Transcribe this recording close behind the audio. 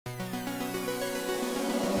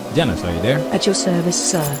Janice, are you there? At your service,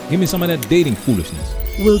 sir. Give me some of that dating foolishness.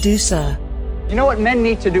 Will do, sir. You know what men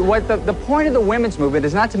need to do? What the point of the women's movement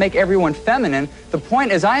is not to make everyone feminine. The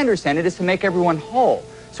point, as I understand it, is to make everyone whole.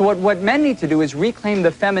 So what men need to do is reclaim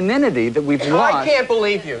the femininity that we've lost. I can't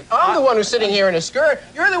believe you. I'm the one who's sitting here in a skirt.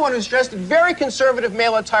 You're the one who's dressed in very conservative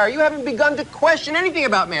male attire. You haven't begun to question anything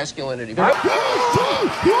about masculinity.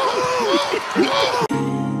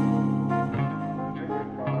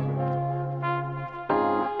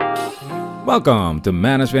 Welcome to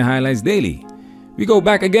Manosphere Highlights Daily. We go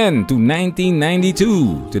back again to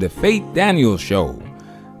 1992 to the Feit Daniels Show.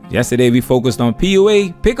 Yesterday we focused on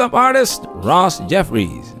PUA pickup artist Ross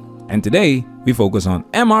Jeffries. And today we focus on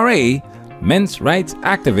MRA men's rights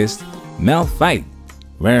activist Mel Feit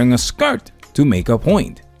wearing a skirt to make a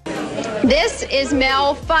point. This is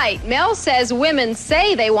Mel Feit. Mel says women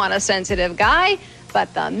say they want a sensitive guy,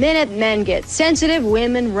 but the minute men get sensitive,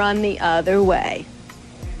 women run the other way.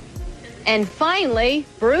 And finally,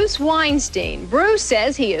 Bruce Weinstein. Bruce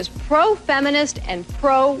says he is pro-feminist and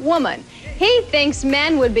pro-woman. He thinks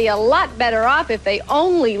men would be a lot better off if they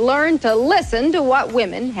only learned to listen to what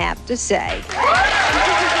women have to say.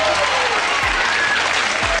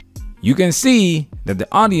 You can see that the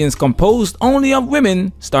audience composed only of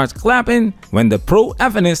women starts clapping when the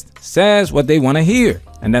pro-feminist says what they want to hear.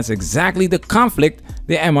 And that's exactly the conflict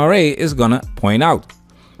the MRA is gonna point out.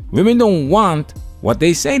 Women don't want what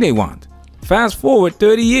they say they want. Fast forward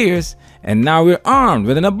 30 years, and now we're armed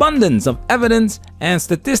with an abundance of evidence and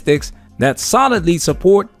statistics that solidly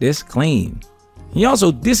support this claim. He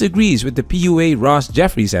also disagrees with the PUA Ross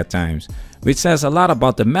Jeffries at times, which says a lot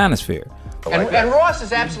about the manosphere. And Ross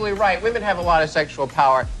is absolutely right. Women have a lot of sexual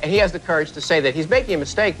power, and he has the courage to say that. He's making a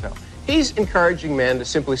mistake, though. He's encouraging men to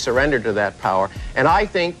simply surrender to that power. And I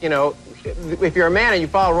think, you know, if you're a man and you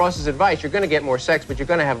follow Ross's advice, you're going to get more sex, but you're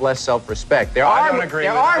going to have less self-respect. There are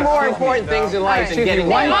more important things in life than getting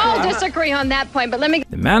laid. We all disagree on that point, but let me...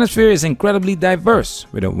 The manosphere is incredibly diverse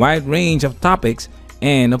with a wide range of topics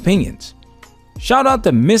and opinions. Shout out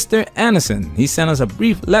to Mr. Anderson. He sent us a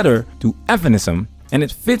brief letter to feminism, and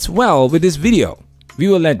it fits well with this video. We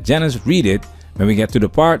will let Janice read it when we get to the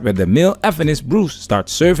part where the male feminist Bruce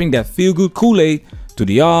starts serving that feel-good Kool-Aid to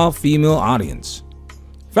the all-female audience.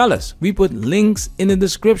 Fellas, we put links in the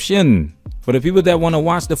description. For the people that want to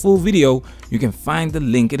watch the full video, you can find the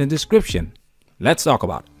link in the description. Let's talk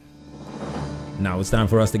about it. Now it's time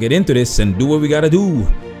for us to get into this and do what we gotta do.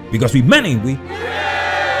 Because we men, ain't we?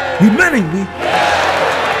 We men, ain't we?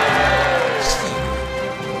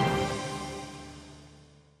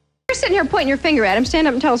 You're sitting here pointing your finger at him. Stand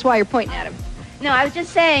up and tell us why you're pointing at him. No, I was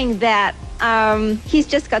just saying that he's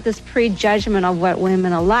just got this prejudgment of what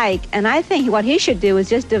women are like, and I think what he should do is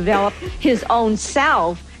just develop his own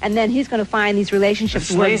self, and then he's going to find these relationships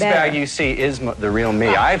The work better. sleazebag you see is the real me.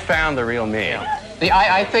 I found the real me.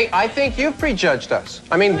 I think you've prejudged us.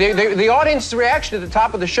 I mean, the audience's reaction at the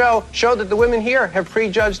top of the show showed that the women here have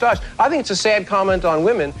prejudged us. I think it's a sad comment on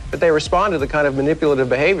women that they respond to the kind of manipulative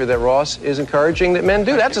behavior that Ross is encouraging that men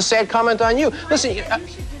do. That's a sad comment on you. Listen...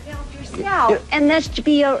 and that should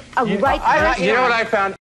be a right person. You know what I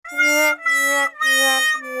found?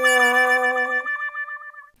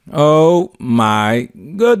 Oh my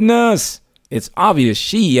goodness. It's obvious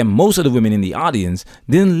she and most of the women in the audience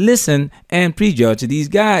didn't listen and prejudge these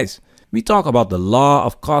guys. We talk about the law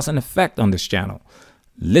of cause and effect on this channel.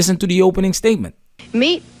 Listen to the opening statement.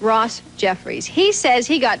 Meet Ross Jeffries. He says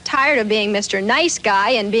he got tired of being Mr. Nice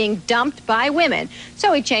Guy and being dumped by women.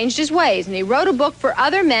 So he changed his ways and he wrote a book for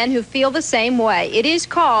other men who feel the same way. It is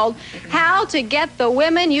called How to Get the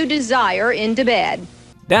Women You Desire into Bed.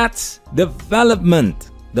 That's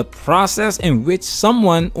development, the process in which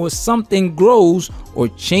someone or something grows or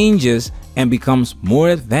changes and becomes more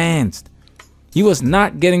advanced. He was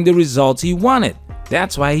not getting the results he wanted.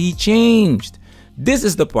 That's why he changed. This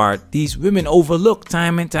is the part these women overlook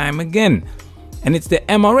time and time again. And it's the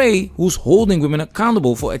MRA who's holding women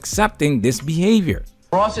accountable for accepting this behavior.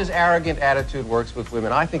 Ross's arrogant attitude works with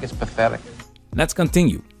women. I think it's pathetic. Let's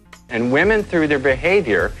continue. And women, through their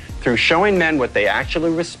behavior, through showing men what they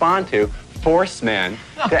actually respond to, force men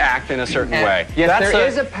to act in a certain way. Yes, there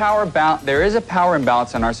is a power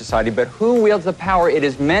imbalance in our society, but who wields the power? It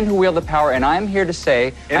is men who wield the power, and I'm here to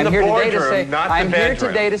say, I'm here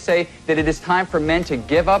today to say that it is time for men to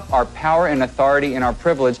give up our power and authority and our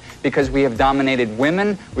privilege, because we have dominated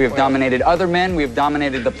women, we have dominated other men, we have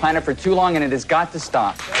dominated the planet for too long, and it has got to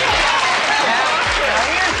stop. This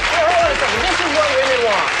is what women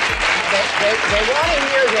want. They want to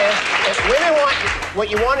hear this. Women want, what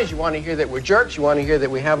you want is you want to hear that we're jerks, you want to hear that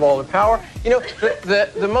we have all the power. You know,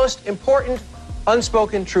 the most important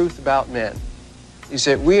unspoken truth about men is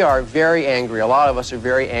that we are very angry. A lot of us are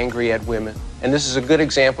very angry at women. And this is a good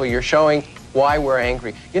example. You're showing why we're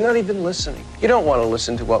angry. You're not even listening. You don't want to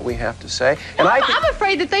listen to what we have to say. And I'm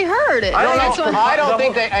afraid that they heard it. I don't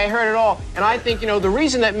think I heard it all. And I think, you know, the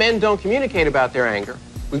reason that men don't communicate about their anger,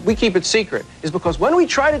 we keep it secret, is because when we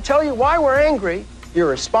try to tell you why we're angry, you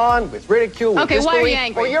respond with ridicule, with disbelief, why are you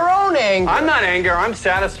angry? or your own anger. I'm not angry. I'm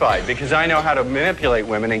satisfied because I know how to manipulate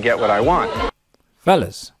women and get what I want.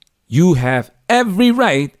 Fellas, you have every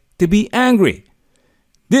right to be angry.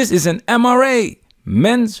 This is an MRA,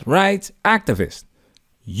 men's rights activist.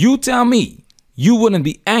 You tell me you wouldn't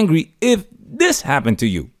be angry if this happened to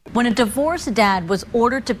you. When a divorced dad was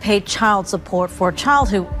ordered to pay child support for a child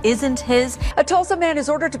who isn't his. A Tulsa man is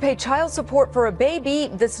ordered to pay child support for a baby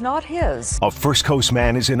that's not his. A First Coast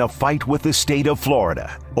man is in a fight with the state of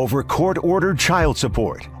Florida over court-ordered child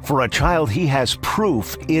support for a child he has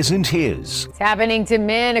proof isn't his. It's happening to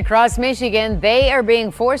men across Michigan. They are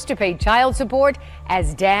being forced to pay child support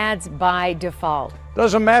as dads by default.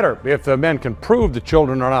 Doesn't matter if the men can prove the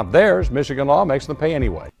children are not theirs. Michigan law makes them pay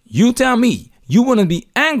anyway. You tell me you wouldn't be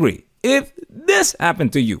angry if this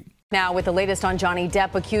happened to you. Now with the latest on Johnny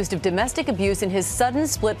Depp accused of domestic abuse in his sudden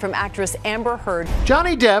split from actress Amber Heard.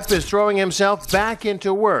 Johnny Depp is throwing himself back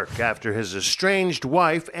into work after his estranged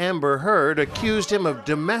wife Amber Heard accused him of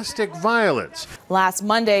domestic violence. Last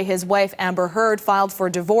Monday, his wife Amber Heard filed for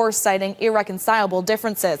divorce, citing irreconcilable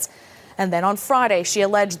differences. And then on Friday, she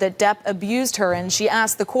alleged that Depp abused her and she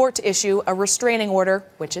asked the court to issue a restraining order,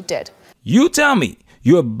 which it did. You tell me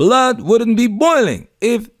your blood wouldn't be boiling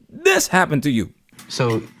if this happened to you.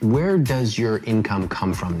 So where does your income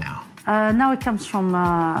come from now? Now it comes from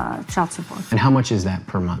child support. And how much is that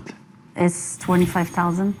per month? It's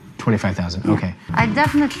 $25,000. $25,000, Yeah. okay. I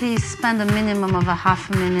definitely spend a minimum of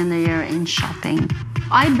 $500,000 a year in shopping.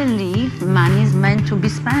 I believe money is meant to be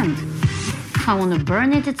spent. If I want to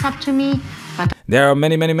burn it, it's up to me. But there are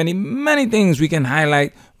many things we can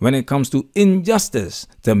highlight when it comes to injustice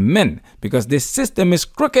to men because this system is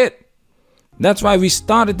crooked. That's why we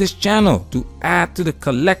started this channel, to add to the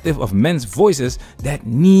collective of men's voices that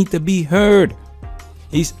need to be heard.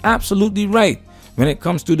 He's absolutely right when it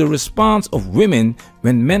comes to the response of women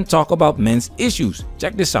when men talk about men's issues.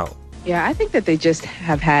 Check this out. Yeah, I think that they just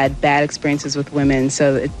have had bad experiences with women,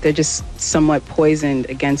 so they're just somewhat poisoned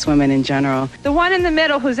against women in general. The one in the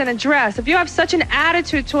middle who's in a dress, if you have such an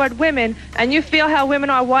attitude toward women and you feel how women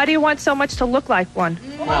are, why do you want so much to look like one?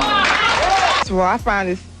 Well, I find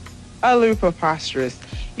this a little preposterous.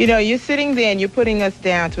 You know, you're sitting there and you're putting us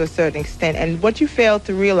down to a certain extent, and what you fail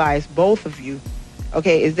to realize, both of you,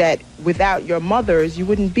 okay, is that without your mothers, you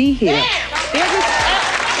wouldn't be here.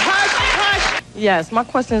 Yes, my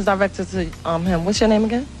question is directed to him. What's your name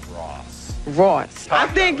again? Ross. I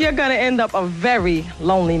think you're going to end up a very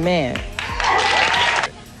lonely man.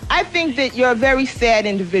 I think that you're a very sad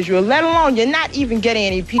individual, let alone you're not even getting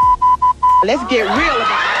any Let's get real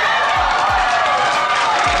about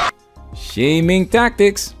it. Shaming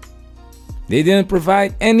tactics. They didn't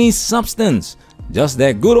provide any substance, just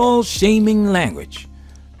that good old shaming language.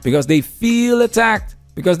 Because they feel attacked,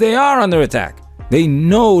 because they are under attack. They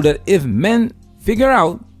know that if men figure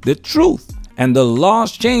out the truth and the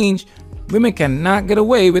laws change, women cannot get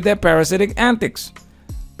away with their parasitic antics.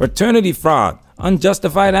 Paternity fraud,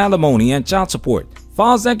 unjustified alimony and child support,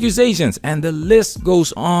 false accusations, and the list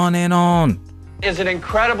goes on and on. Is an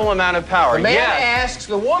incredible amount of power. The man yes. asks,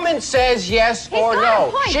 the woman says yes or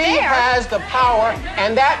no. She has the power,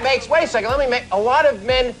 and that makes, wait a second, a lot of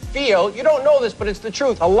men feel, you don't know this, but it's the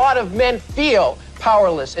truth, a lot of men feel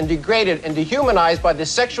powerless and degraded and dehumanized by the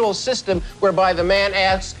sexual system whereby the man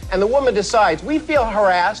asks and the woman decides. We feel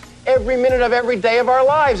harassed every minute of every day of our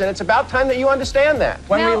lives, and it's about time that you understand that.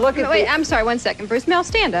 When Mel, we look at wait, I'm sorry, 1 second, Bruce. Mel,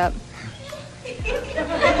 stand up.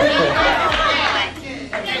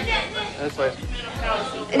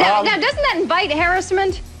 Now, doesn't that invite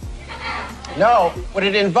harassment? No, what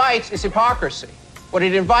it invites is hypocrisy. What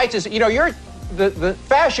it invites is, you know, the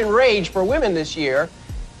fashion rage for women this year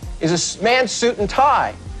is a man's suit and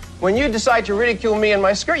tie. When you decide to ridicule me and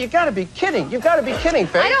my skirt, you've got to be kidding. You've got to be kidding,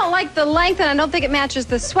 Faith. I don't like the length, and I don't think it matches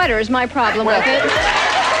the sweater is my problem with it. But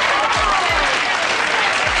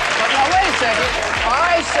now, wait a second.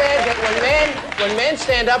 I said that when men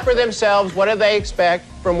stand up for themselves, what do they expect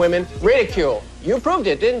from women? Ridicule. You proved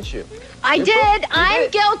it, didn't you? I did. I'm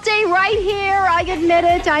guilty right here. I admit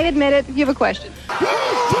it. I admit it. You have a question.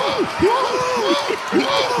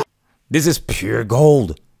 This is pure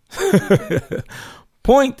gold.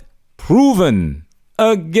 Point proven.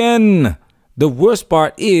 Again. The worst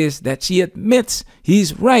part is that she admits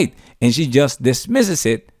he's right and she just dismisses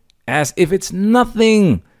it as if it's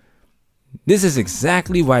nothing. This is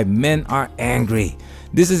exactly why men are angry.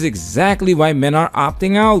 This is exactly why men are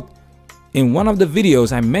opting out. In one of the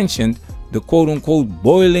videos, I mentioned the quote-unquote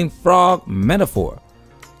boiling frog metaphor.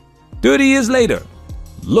 30 years later,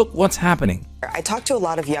 look what's happening. I talked to a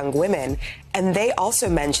lot of young women, and they also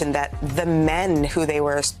mentioned that the men who they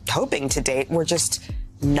were hoping to date were just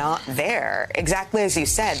not there. Exactly as you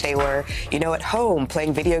said, they were, at home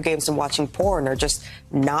playing video games and watching porn, or just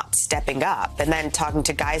not stepping up. And then talking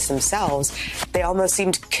to guys themselves, they almost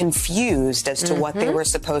seemed confused as to what they were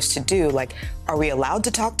supposed to do. Like, are we allowed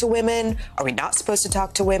to talk to women? Are we not supposed to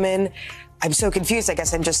talk to women? I'm so confused. I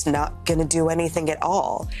guess I'm just not going to do anything at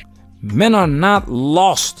all. Men are not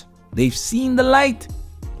lost. They've seen the light.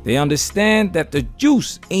 They understand that the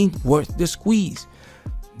juice ain't worth the squeeze.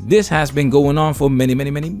 This has been going on for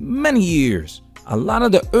many years. A lot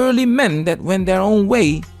of the early men that went their own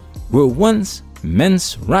way were once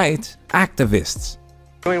men's rights activists.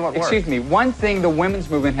 Excuse me, one thing the women's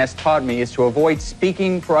movement has taught me is to avoid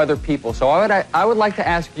speaking for other people. So I would like to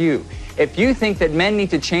ask you, if you think that men need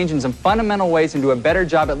to change in some fundamental ways and do a better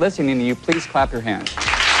job at listening to you, please clap your hands.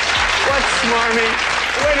 What's smarmy?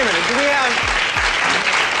 Wait a minute, do we have...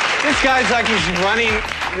 This guy's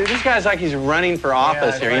like he's running for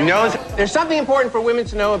office here. He knows there's something important for women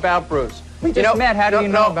to know about Bruce. We just met. How do you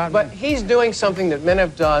know about But he's doing something that men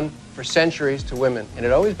have done for centuries to women, and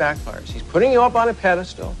it always backfires. He's putting you up on a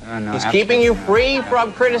pedestal. He's keeping you free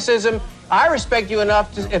from criticism. I respect you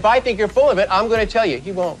enough to, if I think you're full of it, I'm going to tell you.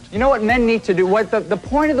 He won't. You know what men need to do? The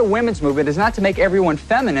point of the women's movement is not to make everyone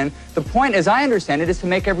feminine. The point, as I understand it, is to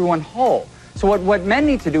make everyone whole. So what men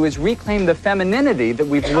need to do is reclaim the femininity that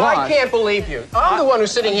we've lost. I can't believe you. I'm the one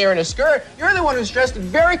who's sitting here in a skirt. You're the one who's dressed in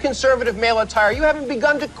very conservative male attire. You haven't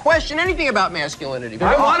begun to question anything about masculinity.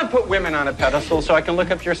 I want to put women on a pedestal so I can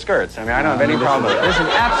look up your skirts. I mean, I don't have any problem with it. Listen,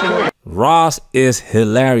 absolutely. Ross is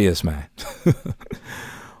hilarious, man.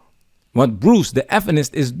 What Bruce, the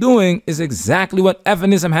feminist, is doing is exactly what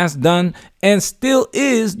feminism has done and still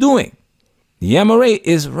is doing. The MRA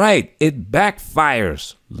is right. It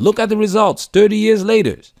backfires. Look at the results 30 years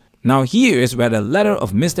later. Now here is where the letter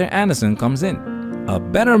of Mr. Anderson comes in. A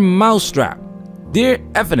Better Mousetrap. Dear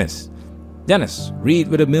feminists. Dennis, read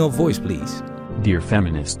with a male voice, please. Dear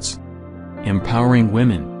feminists. Empowering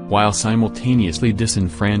women, while simultaneously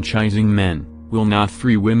disenfranchising men, will not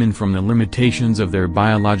free women from the limitations of their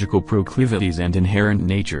biological proclivities and inherent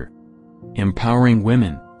nature. Empowering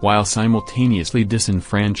women, while simultaneously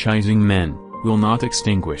disenfranchising men, will not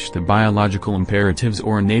extinguish the biological imperatives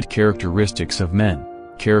or innate characteristics of men,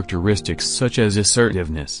 characteristics such as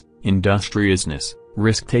assertiveness, industriousness,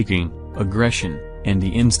 risk-taking, aggression, and the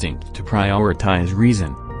instinct to prioritize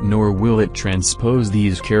reason, nor will it transpose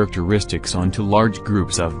these characteristics onto large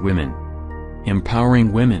groups of women.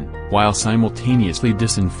 Empowering women, while simultaneously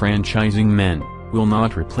disenfranchising men, will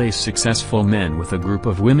not replace successful men with a group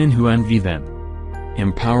of women who envy them.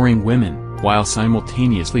 Empowering women, while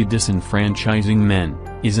simultaneously disenfranchising men,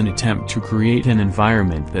 is an attempt to create an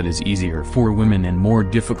environment that is easier for women and more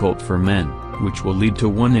difficult for men, which will lead to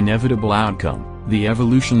one inevitable outcome, the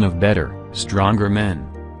evolution of better, stronger men.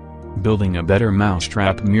 Building a better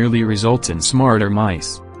mousetrap merely results in smarter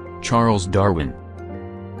mice. Charles Darwin.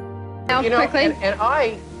 Quickly. And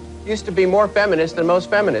I used to be more feminist than most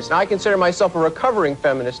feminists. And I consider myself a recovering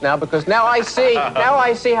feminist now, because now I see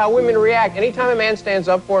how women react. Anytime a man stands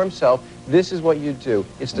up for himself, this is what you do.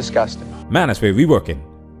 It's disgusting. Manosphere, we working.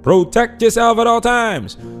 Protect yourself at all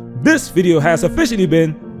times. This video has officially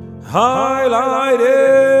been highlighted.